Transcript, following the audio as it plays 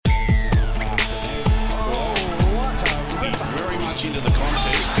much into the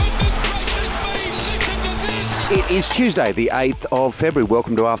contest. Goodness gracious me, listen to this! It is Tuesday, the 8th of February.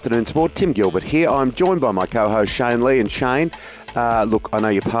 Welcome to Afternoon Sport. Tim Gilbert here. I'm joined by my co-host Shane Lee. And Shane, look, I know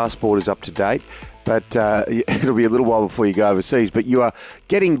your passport is up to date, but it'll be a little while before you go overseas. But you are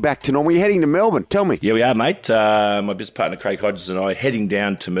getting back to normal. You're heading to Melbourne. Tell me. Yeah, we are, mate. My business partner Craig Hodges and I heading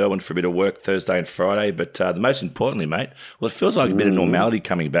down to Melbourne for a bit of work Thursday and Friday. But the most importantly, mate, well, it feels like a bit of normality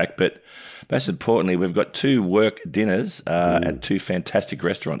coming back, but most importantly, we've got two work dinners at two fantastic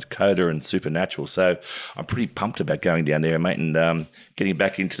restaurants, Coda and Supernatural. So I'm pretty pumped about going down there, mate, and getting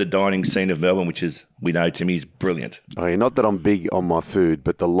back into the dining scene of Melbourne, which is, we know, Timmy, is brilliant. Oh, yeah, not that I'm big on my food,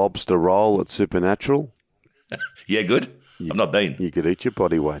 but the lobster roll at Supernatural. Yeah, good. I've not been. You could eat your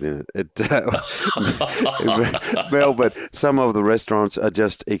body weight in it. Melbourne, some of the restaurants are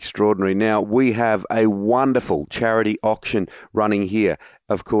just extraordinary. Now, we have a wonderful charity auction running here,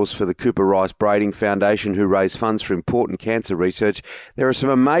 of course, for the Cooper Rice Braiding Foundation, who raise funds for important cancer research. There are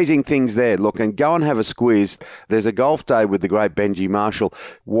some amazing things there. Look, and go and have a squeeze. There's a golf day with the great Benji Marshall.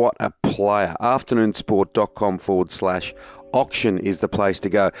 What a player. Afternoonsport.com/auction is the place to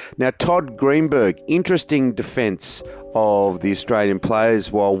go. Now, Todd Greenberg, interesting defence of the Australian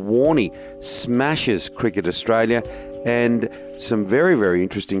players, while Warney smashes Cricket Australia, and some very, very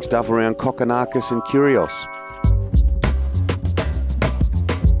interesting stuff around Kokonakis and Kyrgios.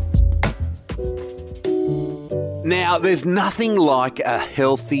 Now, there's nothing like a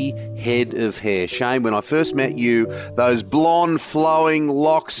healthy head of hair. Shane, when I first met you, those blonde flowing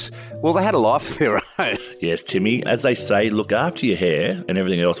locks, well, they had a life of their own. Yes, Timmy. As they say, look after your hair and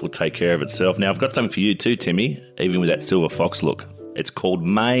everything else will take care of itself. Now, I've got something for you too, Timmy, even with that silver fox look. It's called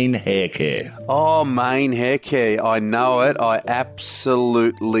Mane Hair Care. Oh, Mane Hair Care. I know it. I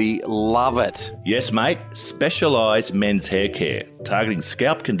absolutely love it. Yes, mate. Specialised men's hair care, targeting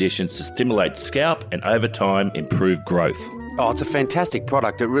scalp conditions to stimulate scalp and over time improve growth. Oh, it's a fantastic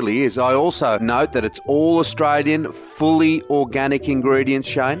product. It really is. I also note that it's all Australian, fully organic ingredients,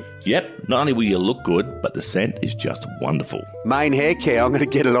 Shane. Yep. Not only will you look good, but the scent is just wonderful. Mane Hair Care. I'm going to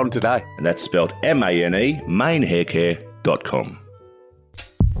get it on today. And that's spelled M-A-N-E, manehaircare.com.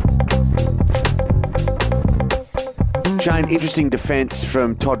 Shane, interesting defence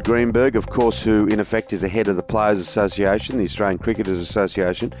from Todd Greenberg, of course, who in effect is the head of the Players Association, the Australian Cricketers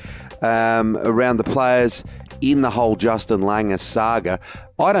Association, around the players in the whole Justin Langer saga.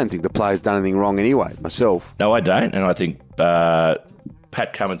 I don't think the player's done anything wrong anyway, myself. No, I don't, and I think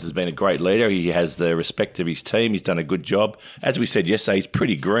Pat Cummins has been a great leader. He has the respect of his team. He's done a good job. As we said yesterday, he's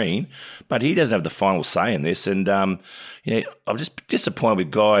pretty green, but he doesn't have the final say in this. And, I'm just disappointed with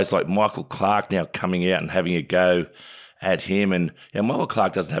guys like Michael Clark now coming out and having a go at him. And Michael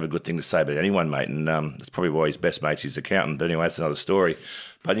Clark doesn't have a good thing to say about anyone, mate, and that's probably why his best mate's his accountant. But anyway, that's another story.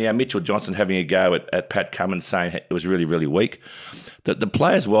 But, Mitchell Johnson having a go at Pat Cummins saying it was really, really weak. The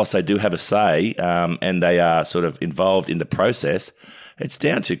players, whilst they do have a say and they are sort of involved in the process, it's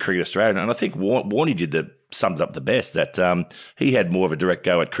down to Cricket Australia. And I think Warney summed it up the best, that he had more of a direct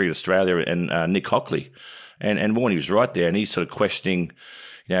go at Cricket Australia and Nick Hockley. And Warney was right there, and he's sort of questioning,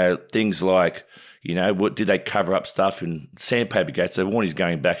 things like, what did they cover up stuff in Sandpaper Gate? So Warney's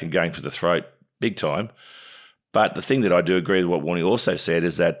going back and going for the throat big time. But the thing that I do agree with what Warney also said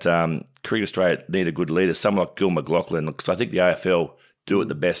is that Cricket Australia need a good leader, someone like Gil McLachlan, because I think the AFL do it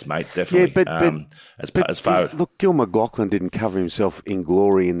the best, mate, definitely. Yeah, look, Gil McLachlan didn't cover himself in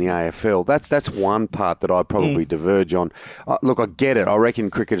glory in the AFL. That's one part that I probably diverge on. Look, I get it. I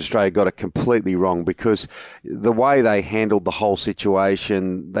reckon Cricket Australia got it completely wrong, because the way they handled the whole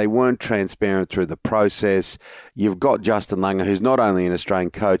situation, they weren't transparent through the process. You've got Justin Langer, who's not only an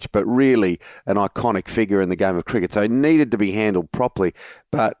Australian coach, but really an iconic figure in the game of cricket. So it needed to be handled properly.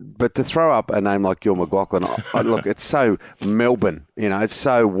 But to throw up a name like Gil McLachlan, look, it's so Melbourne. It's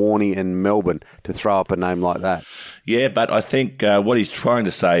so Warney and Melbourne to throw up a name like that. Yeah, but I think what he's trying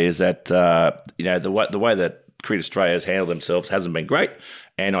to say is that the way that Cricket Australia has handled themselves hasn't been great.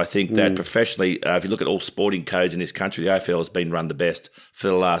 And I think that professionally, if you look at all sporting codes in this country, the AFL has been run the best for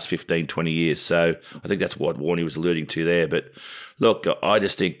the last 15, 20 years. So I think that's what Warney was alluding to there. But look, I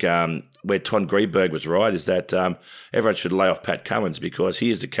just think where Todd Greenberg was right is that everyone should lay off Pat Cummins, because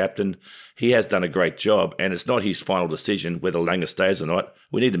he is the captain. He has done a great job, and it's not his final decision whether Langer stays or not.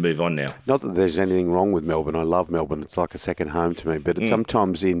 We need to move on now. Not that there's anything wrong with Melbourne. I love Melbourne. It's like a second home to me. But it's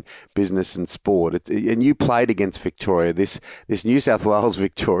sometimes in business and sport, and you played against Victoria, this New South Wales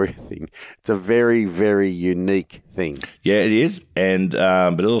Victoria thing, it's a very, very unique thing. Yeah, it is. And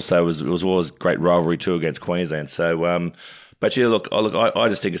but it also was always great rivalry too against Queensland. So But yeah, look, I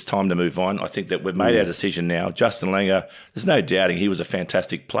just think it's time to move on. I think that we've made our decision now. Justin Langer, there's no doubting he was a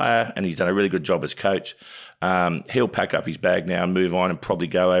fantastic player and he's done a really good job as coach. He'll pack up his bag now and move on and probably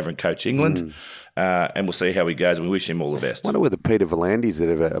go over and coach England. And we'll see how he goes, and we wish him all the best. I wonder whether Peter V'landys that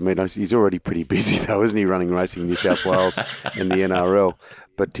ever... I mean, he's already pretty busy, though, isn't he, running Racing New South Wales and the NRL?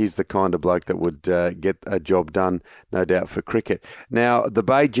 But he's the kind of bloke that would get a job done, no doubt, for cricket. Now, the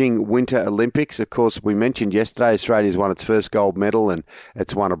Beijing Winter Olympics, of course, we mentioned yesterday, Australia's won its first gold medal, and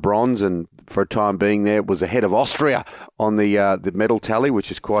it's won a bronze, and for a time being there, it was ahead of Austria on the medal tally, which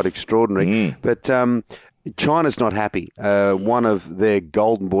is quite extraordinary. But... China's not happy. One of their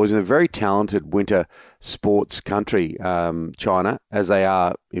golden boys, and a very talented winter sports country, China, as they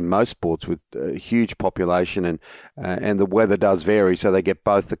are in most sports with a huge population, and the weather does vary, so they get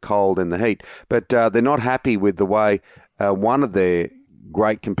both the cold and the heat. But they're not happy with the way one of their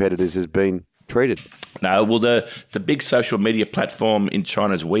great competitors has been treated. No, well, the big social media platform in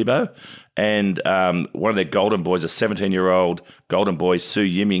China is Weibo, and one of their golden boys, a 17-year-old golden boy, Su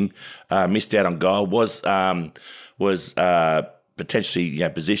Yiming, missed out on gold, was potentially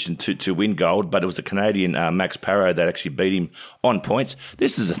positioned to win gold, but it was a Canadian, Max Parrow, that actually beat him on points.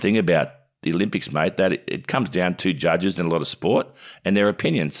 This is the thing about the Olympics, mate, that it comes down to judges in a lot of sport and their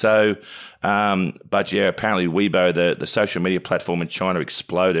opinion. So, but yeah, apparently Weibo, the social media platform in China,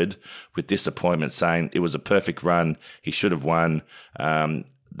 exploded with disappointment, saying it was a perfect run, he should have won,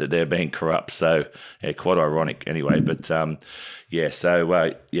 that they're being corrupt. So, yeah, quite ironic anyway. But, Su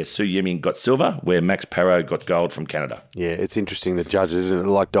Yiming got silver, where Max Parrow got gold from Canada. Yeah, it's interesting, the judges, isn't it?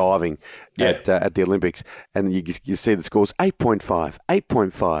 Like diving at the Olympics. And you see the scores, 8.5,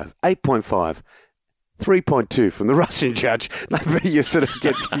 8.5, 8.5. 3.2 from the Russian judge. But you sort of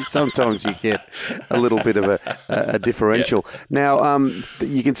get, sometimes you get a little bit of a differential. Yeah. Now,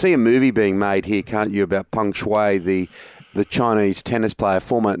 you can see a movie being made here, can't you, about Peng Shuai, the Chinese tennis player,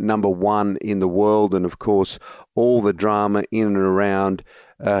 former number one in the world, and of course all the drama in and around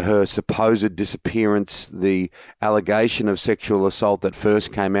her supposed disappearance, the allegation of sexual assault that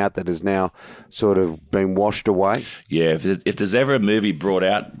first came out that has now sort of been washed away. Yeah, if there's ever a movie brought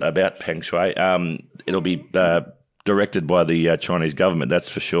out about Peng Shuai, it'll be directed by the Chinese government, that's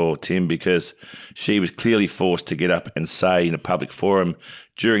for sure, Tim, because she was clearly forced to get up and say in a public forum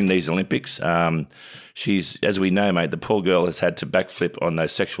during these Olympics. She's, as we know, mate, the poor girl has had to backflip on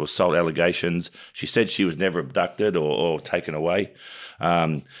those sexual assault allegations. She said she was never abducted or taken away.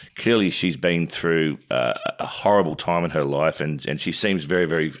 Clearly, she's been through a horrible time in her life, and she seems very,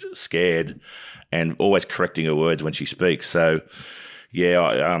 very scared and always correcting her words when she speaks. So,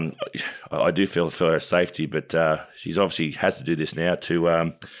 yeah, I do feel for her safety, but she's obviously has to do this now to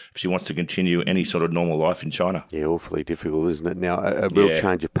if she wants to continue any sort of normal life in China. Yeah, awfully difficult, isn't it? Now, a real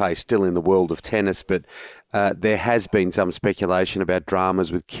change of pace still in the world of tennis, but there has been some speculation about dramas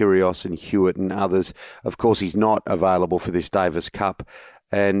with Kyrgios and Hewitt and others. Of course, he's not available for this Davis Cup.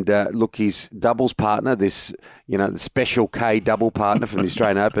 And look, his doubles partner, the special K double partner from the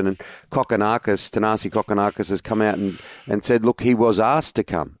Australian Open, and Thanasi Kokkinakis has come out and said, look, he was asked to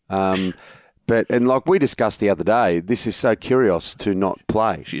come. But like we discussed the other day, this is so curious to not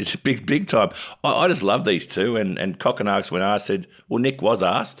play. It's big time. I just love these two. And Kokkinakis, when I said, well, Nick was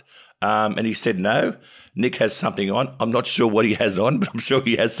asked, and he said no. Nick has something on. I'm not sure what he has on, but I'm sure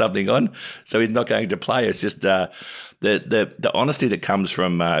he has something on. So he's not going to play. It's just the honesty that comes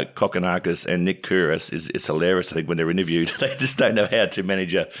from Kokkinakis and Nick Kyrgios is hilarious. I think when they're interviewed, they just don't know how to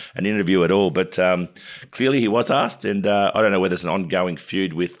manage an interview at all. But clearly he was asked, and I don't know whether it's an ongoing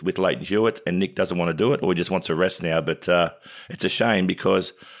feud with Leighton Hewitt and Nick doesn't want to do it or he just wants to rest now. But it's a shame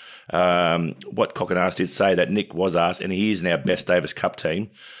because what Kokkinakis did say, that Nick was asked, and he is in our best Davis Cup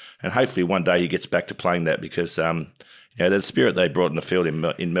team. And hopefully one day he gets back to playing that because the spirit they brought in the field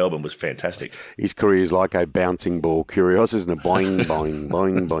in Melbourne was fantastic. His career is like a bouncing ball. Curious, isn't it? Boing, boing,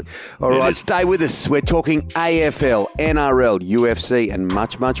 boing, boing. All right, stay with us. We're talking AFL, NRL, UFC, and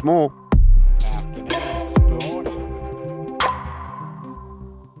much, much more.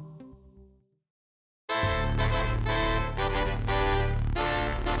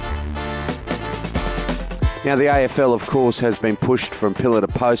 Now, the AFL, of course, has been pushed from pillar to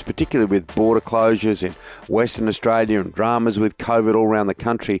post, particularly with border closures in Western Australia and dramas with COVID all around the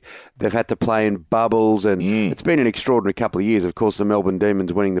country. They've had to play in bubbles, and it's been an extraordinary couple of years. Of course, the Melbourne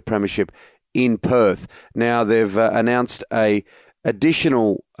Demons winning the premiership in Perth. Now, they've announced a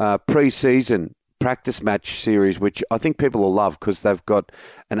additional pre-season practice match series, which I think people will love because they've got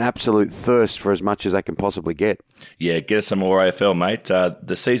an absolute thirst for as much as they can possibly get. Yeah, get us some more AFL, mate.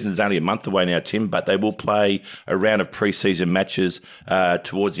 The season's only a month away now, Tim, but they will play a round of pre-season matches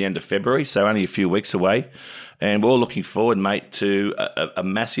towards the end of February, so only a few weeks away. And we're all looking forward, mate, to a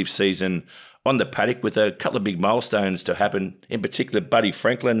massive season on the paddock with a couple of big milestones to happen. In particular, Buddy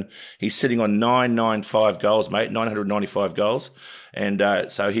Franklin, he's sitting on 995 goals, mate, 995 goals. And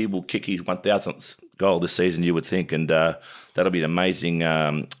so he will kick his 1,000th goal this season, you would think, and that'll be an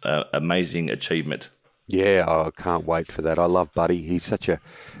amazing achievement. Yeah, I can't wait for that. I love Buddy. He's such a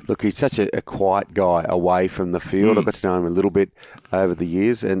quiet guy away from the field. I got to know him a little bit over the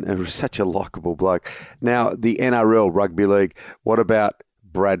years, and was such a likeable bloke. Now, the NRL Rugby League, what about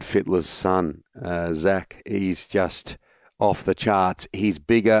Brad Fittler's son, Zach? He's just off the charts. He's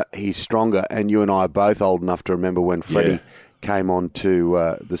bigger, he's stronger, and you and I are both old enough to remember when Freddie came onto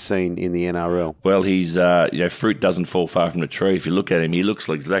the scene in the NRL. Well, he's fruit doesn't fall far from the tree. If you look at him, he looks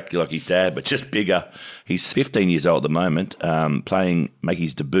exactly like his dad, but just bigger. He's 15 years old at the moment, making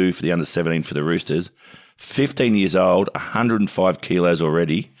his debut for the under-17 for the Roosters. 15 years old, 105 kilos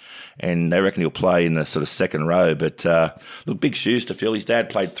already, and they reckon he'll play in the sort of second row. But look, big shoes to fill. His dad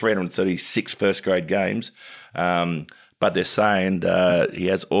played 336 first-grade games. But they're saying he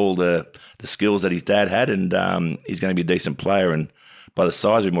has all the skills that his dad had, and he's going to be a decent player. And by the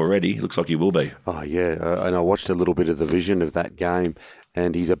size of him already, it looks like he will be. Oh, yeah. And I watched a little bit of the vision of that game,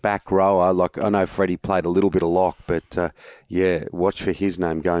 and he's a back rower. Like, I know Freddie played a little bit of lock, but, watch for his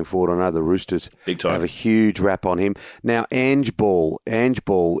name going forward. I know the Roosters big time have a huge rap on him. Now, Ange Ball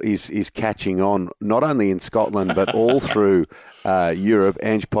is catching on, not only in Scotland, but all through Europe.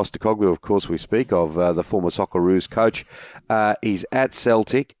 Ange Postecoglou, of course, we speak of, the former Socceroos coach. He's at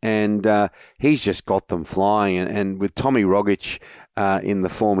Celtic, and he's just got them flying. And with Tommy Rogic in the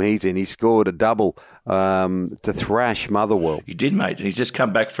form he's in, he scored a double to thrash Motherwell. He did, mate. And he's just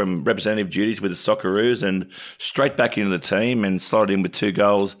come back from representative duties with the Socceroos and straight back into the team and slotted in with 2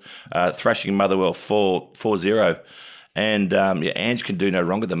 goals, thrashing Motherwell 4-0. And Ange can do no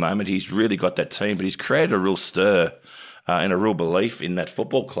wrong at the moment. He's really got that team, but he's created a real stir and a real belief in that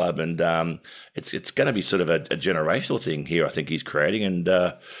football club. And it's going to be sort of a generational thing here, I think he's creating. And,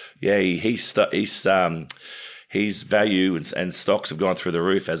 his value and stocks have gone through the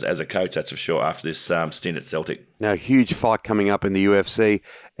roof as a coach, that's for sure, after this stint at Celtic. Now, huge fight coming up in the UFC,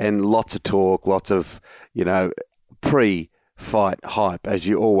 and lots of talk, lots of, pre-fight hype, as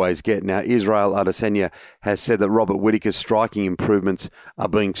you always get. Now, Israel Adesanya has said that Robert Whittaker's striking improvements are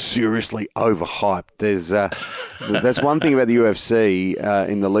being seriously overhyped. That's one thing about the UFC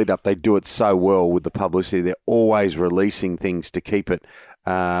in the lead-up. They do it so well with the publicity. They're always releasing things to keep it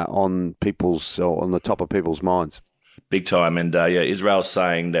on the top of people's minds. Big time. And Israel's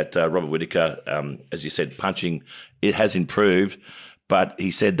saying that Robert Whittaker, as you said, punching, it has improved. But he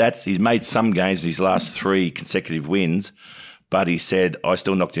said that he's made some gains in his last 3 consecutive wins. But he said, I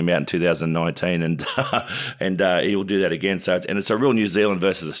still knocked him out in 2019, and he will do that again. So, and it's a real New Zealand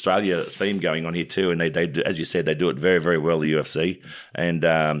versus Australia theme going on here too. And they as you said, they do it very, very well, the UFC, and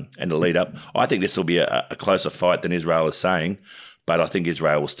the lead up. I think this will be a closer fight than Israel is saying. But I think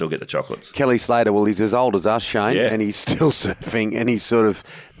Israel will still get the chocolates. Kelly Slater, well, he's as old as us, Shane, and he's still surfing, and he's sort of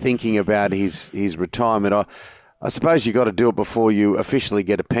thinking about his retirement. I suppose you got to do it before you officially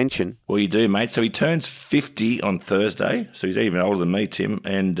get a pension. Well, you do, mate. So he turns 50 on Thursday, so he's even older than me, Tim,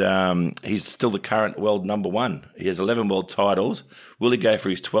 and he's still the current world number 1. He has 11 world titles. Will he go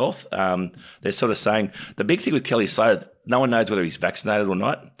for his 12th? They're sort of saying, the big thing with Kelly Slater, no one knows whether he's vaccinated or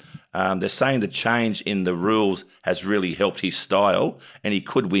not. They're saying the change in the rules has really helped his style, and he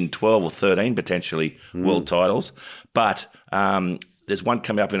could win 12 or 13 potentially world titles. But there's one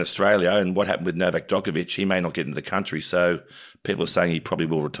coming up in Australia, and what happened with Novak Djokovic, he may not get into the country. So people are saying he probably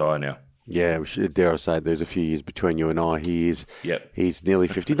will retire now. Yeah, dare I say, there's a few years between you and I. He's nearly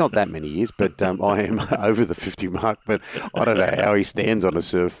 50. Not that many years, but I am over the 50 mark. But I don't know how he stands on a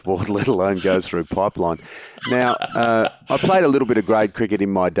surfboard, let alone goes through pipeline. Now, I played a little bit of grade cricket in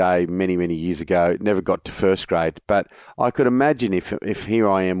my day many, many years ago. Never got to first grade. But I could imagine if here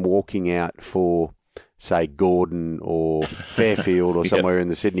I am walking out for, say, Gordon or Fairfield or somewhere in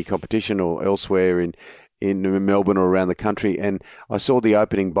the Sydney competition or elsewhere in Melbourne or around the country, and I saw the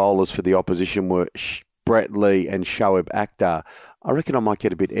opening bowlers for the opposition were Brett Lee and Shoaib Akhtar. I reckon I might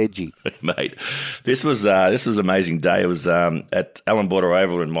get a bit edgy. Mate, this was an amazing day. It was at Allan Border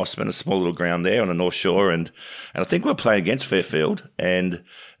Oval in Mossman, a small little ground there on the North Shore, and I think we were playing against Fairfield, and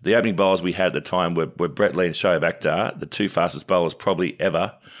the opening bowlers we had at the time were Brett Lee and Shoaib Akhtar, the 2 fastest bowlers probably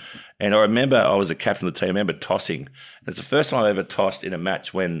ever. And I remember I was the captain of the team. I remember tossing. It's the first time I ever tossed in a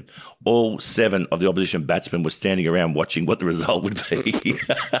match when all 7 of the opposition batsmen were standing around watching what the result would be.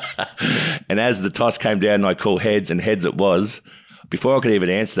 And as the toss came down and I called heads, and heads it was, before I could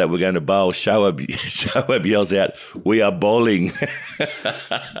even answer that, we're going to bowl, Shoaib yells out, "We are bowling."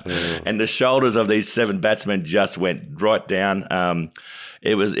 And the shoulders of these 7 batsmen just went right down.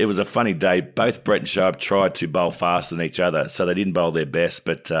 It was a funny day. Both Brett and Sharp tried to bowl faster than each other, so they didn't bowl their best.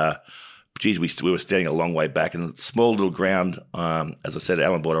 But, geez, we were standing a long way back. And small little ground, as I said, at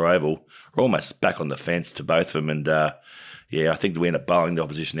Allan Border Oval, we're almost back on the fence to both of them. And, I think we ended up bowling the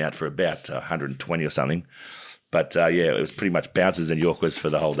opposition out for about 120 or something. But, it was pretty much bouncers and Yorkers for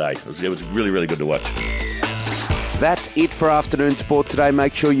the whole day. It was really, really good to watch. That's it for Afternoon Sport today.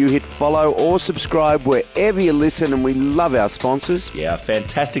 Make sure you hit follow or subscribe wherever you listen, and we love our sponsors. Yeah, our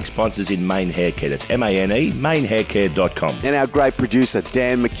fantastic sponsors in Mane Hair Care. That's MANE, mainehaircare.com. And our great producer,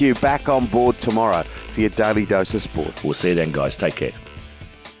 Dan McHugh, back on board tomorrow for your daily dose of sport. We'll see you then, guys. Take care.